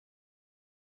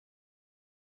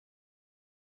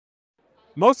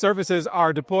Most services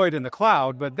are deployed in the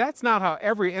cloud, but that's not how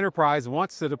every enterprise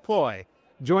wants to deploy.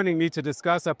 Joining me to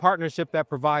discuss a partnership that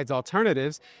provides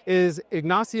alternatives is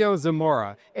Ignacio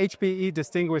Zamora, HPE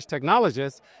Distinguished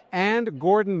Technologist, and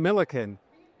Gordon Milliken,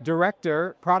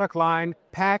 Director, Product Line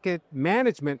Packard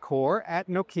Management Core at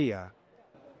Nokia.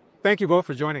 Thank you both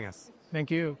for joining us. Thank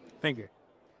you. Thank you.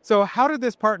 So how did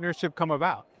this partnership come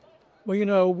about? Well, you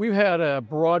know, we've had a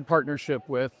broad partnership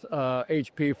with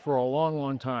HP for a long,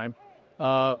 long time.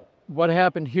 What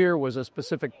happened here was a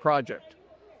specific project.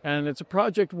 And it's a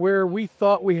project where we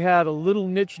thought we had a little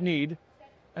niche need.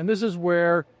 And this is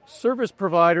where service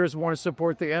providers want to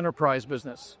support the enterprise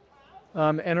business.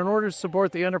 And in order to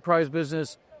support the enterprise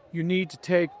business, you need to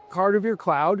take part of your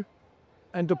cloud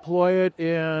and deploy it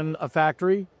in a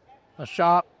factory, a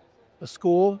shop, a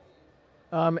school.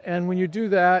 And when you do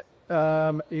that,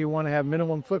 you want to have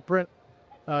minimum footprint,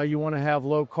 you want to have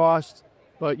low cost,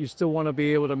 but you still want to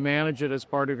be able to manage it as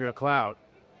part of your cloud.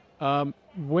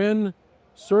 When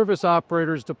service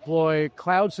operators deploy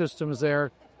cloud systems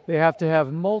there, they have to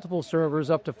have multiple servers,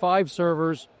 up to 5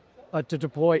 servers, to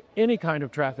deploy any kind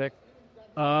of traffic.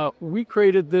 We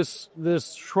created this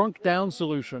shrunk down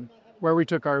solution where we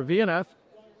took our VNF,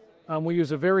 we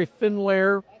use a very thin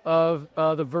layer of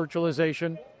the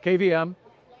virtualization, KVM,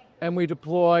 and we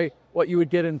deploy what you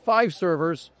would get in 5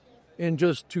 servers in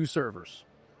just 2 servers.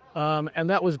 And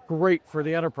that was great for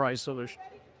the enterprise solution.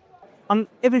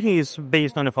 Everything is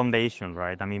based on a foundation,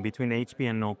 right? I mean, between HP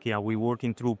and Nokia, we work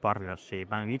in true partnership,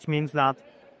 and which means that,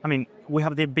 I mean, we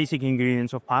have the basic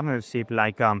ingredients of partnership,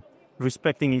 like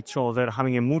respecting each other,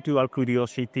 having a mutual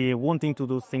curiosity, wanting to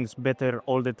do things better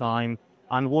all the time,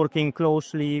 and working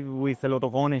closely with a lot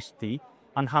of honesty,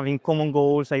 and having common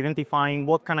goals, identifying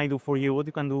what can I do for you, what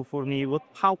you can do for me,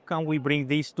 how can we bring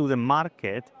this to the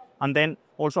market, and then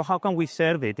also how can we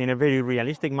serve it in a very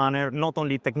realistic manner, not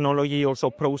only technology, also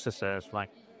processes. Right?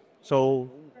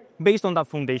 So based on that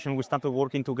foundation, we started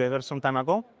working together some time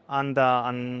ago,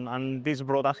 and this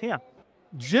brought us here.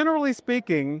 Generally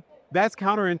speaking, that's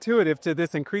counterintuitive to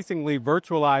this increasingly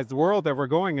virtualized world that we're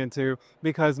going into,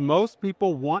 because most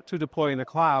people want to deploy in the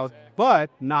cloud, but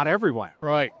not everyone.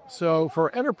 Right. So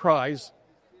for enterprise,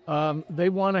 they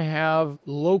want to have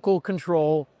local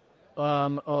control,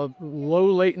 of low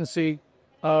latency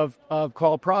of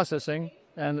call processing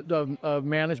and of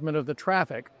management of the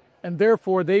traffic. And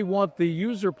therefore, they want the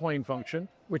user plane function,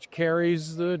 which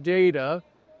carries the data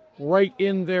right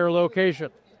in their location.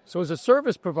 So as a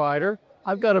service provider,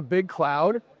 I've got a big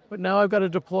cloud, but now I've got to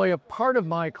deploy a part of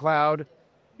my cloud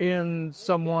in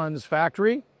someone's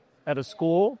factory, at a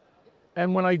school.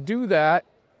 And when I do that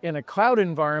in a cloud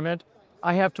environment,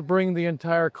 I have to bring the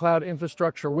entire cloud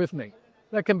infrastructure with me.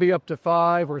 That can be up to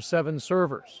 5 or 7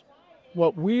 servers.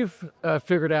 What we've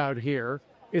figured out here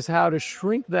is how to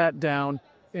shrink that down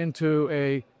into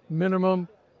a minimum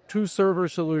 2-server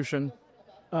solution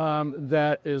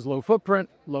that is low footprint,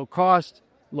 low cost,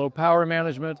 low power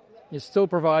management. It still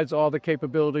provides all the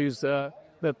capabilities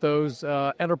that those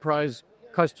enterprise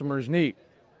customers need.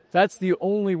 That's the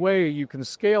only way you can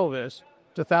scale this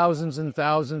to thousands and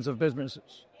thousands of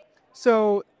businesses.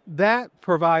 So that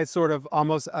provides sort of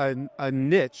almost a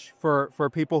niche for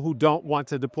people who don't want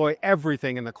to deploy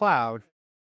everything in the cloud.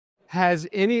 Has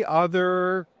any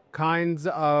other kinds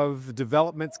of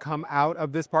developments come out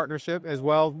of this partnership as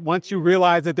well, once you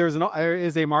realize that there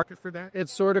is a market for that?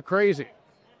 It's sort of crazy.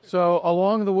 So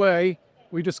along the way,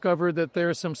 we discovered that there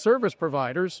are some service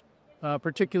providers,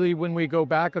 particularly when we go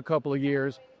back a couple of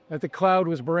years, that the cloud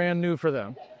was brand new for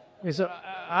them. They said,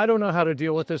 I don't know how to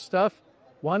deal with this stuff.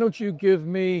 Why don't you give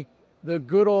me the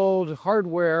good old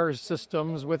hardware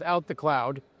systems without the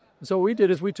cloud? And so what we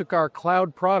did is we took our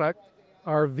cloud product,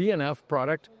 our VNF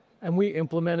product, and we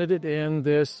implemented it in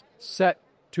this set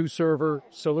 2-server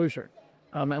solution.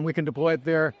 And we can deploy it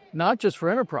there, not just for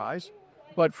enterprise,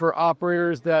 but for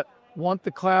operators that want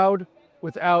the cloud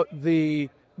without the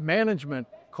management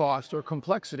cost or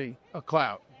complexity of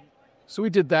cloud. So we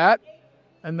did that,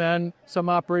 and then some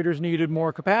operators needed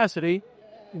more capacity.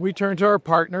 We turned to our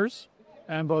partners,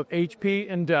 and both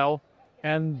HP and Dell,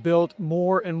 and built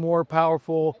more and more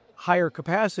powerful, higher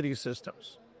capacity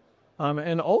systems.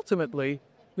 And ultimately,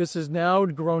 this has now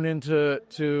grown into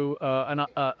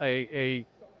a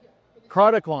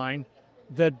product line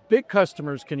that big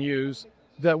customers can use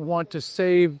that want to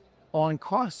save on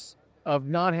costs of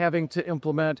not having to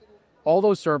implement all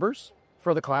those servers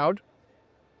for the cloud,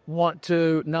 want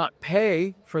to not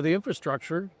pay for the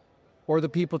infrastructure or the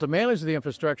people to manage the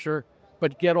infrastructure,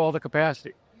 but get all the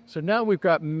capacity. So now we've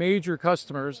got major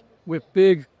customers with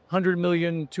big 100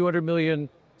 million, 200 million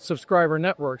subscriber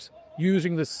networks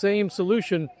using the same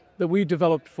solution that we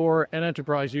developed for an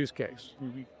enterprise use case.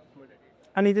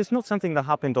 And it is not something that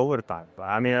happened over time.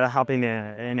 I mean, it happened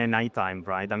in a night time,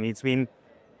 right? I mean, it's been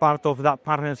part of that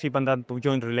partnership and that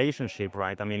joint relationship,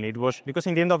 right? I mean, it was, because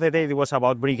in the end of the day, it was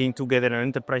about bringing together an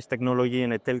enterprise technology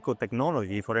and a telco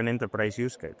technology for an enterprise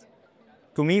use case.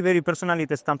 To me, very personally,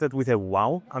 it started with a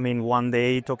wow. I mean, one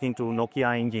day talking to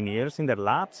Nokia engineers in their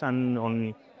labs and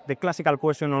on the classical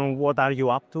question on what are you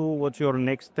up to, what's your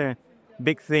next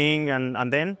big thing,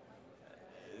 and then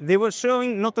they were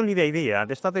showing not only the idea,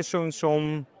 they started showing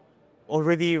some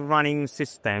already running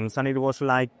systems, and it was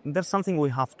like, there's something we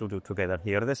have to do together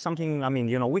here. There's something, I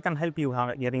mean, we can help you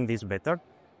getting this better.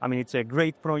 I mean, it's a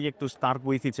great project to start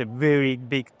with. It's a very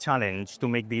big challenge to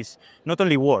make this not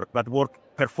only work, but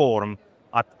perform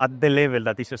at the level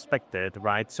that is expected,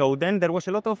 right? So then there was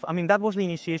a lot of, I mean, that was the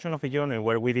initiation of a journey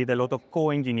where we did a lot of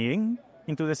co-engineering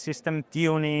into the system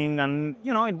tuning, and,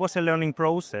 it was a learning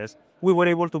process. We were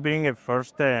able to bring a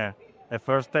first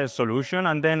solution,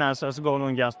 and then as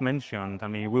Gordon just mentioned, I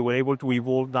mean, we were able to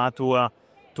evolve that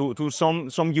to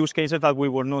some use cases that we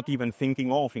were not even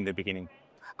thinking of in the beginning.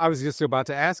 I was just about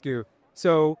to ask you,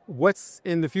 so what's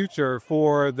in the future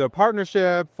for the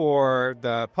partnership, for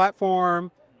the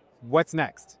platform? What's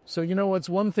next? So, it's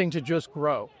one thing to just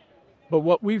grow, but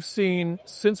what we've seen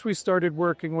since we started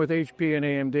working with HP and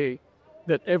AMD,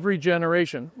 that every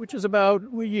generation, which is about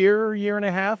a year and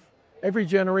a half, every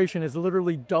generation has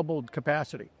literally doubled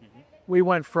capacity. Mm-hmm. We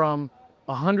went from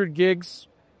 100 gigs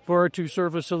for our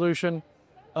two-service solution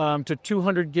to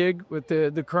 200 gig with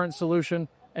the current solution.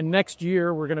 And next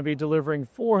year, we're going to be delivering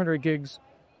 400 gigs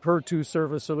per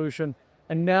two-service solution.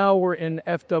 And now we're in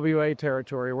FWA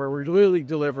territory, where we're really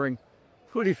delivering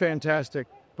pretty fantastic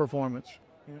performance.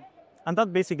 And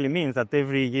that basically means that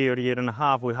every year and a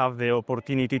half, we have the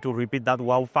opportunity to repeat that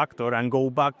wow factor and go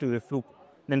back to the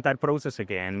entire process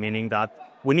again, meaning that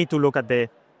we need to look at the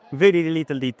very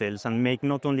little details and make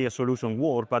not only a solution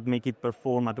work, but make it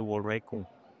perform at the world record,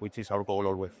 which is our goal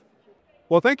always.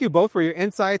 Well, thank you both for your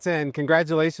insights, and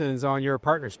congratulations on your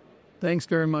partnership. Thanks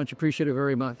very much. Appreciate it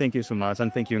very much. Thank you so much.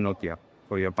 And thank you, Nokia,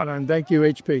 for your partnership. And thank you,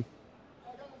 HP.